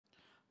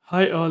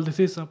Hi all, this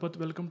is Sampath.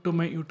 Welcome to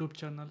my YouTube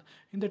channel.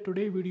 In the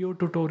today video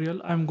tutorial,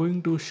 I am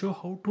going to show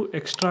how to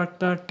extract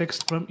the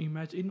text from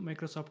image in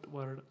Microsoft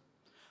Word.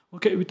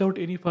 Okay, without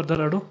any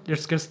further ado,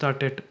 let's get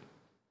started.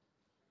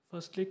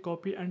 Firstly,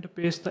 copy and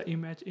paste the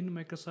image in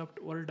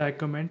Microsoft Word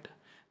document.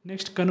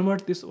 Next,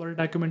 convert this Word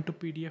document to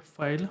PDF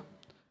file.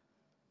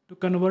 To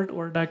convert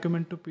Word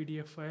document to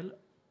PDF file,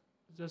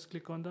 just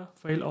click on the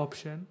file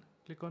option.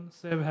 Click on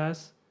save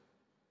as.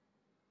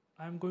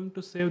 I am going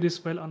to save this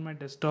file on my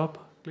desktop.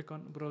 Click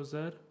on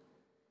browser.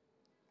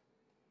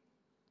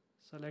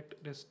 Select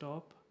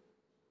desktop.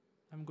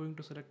 I'm going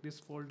to select this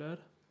folder.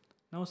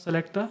 Now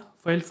select the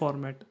file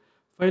format.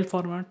 File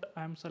format,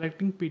 I am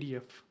selecting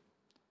PDF.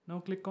 Now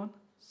click on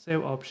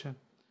save option.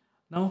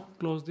 Now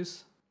close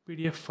this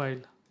PDF file.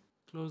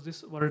 Close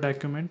this Word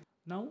document.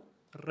 Now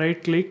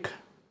right click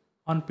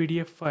on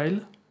PDF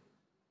file.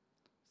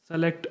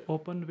 Select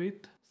open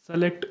with.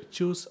 Select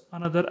choose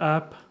another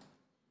app.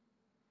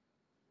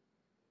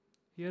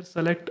 Here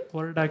select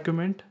Word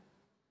document.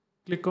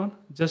 Click on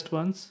just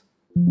once.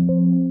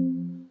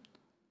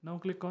 Now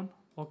click on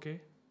OK.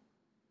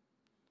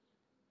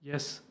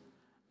 Yes,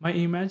 my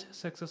image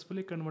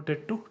successfully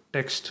converted to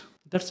text.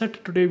 That's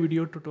it today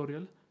video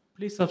tutorial.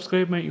 Please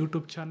subscribe my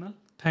YouTube channel.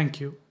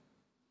 Thank you.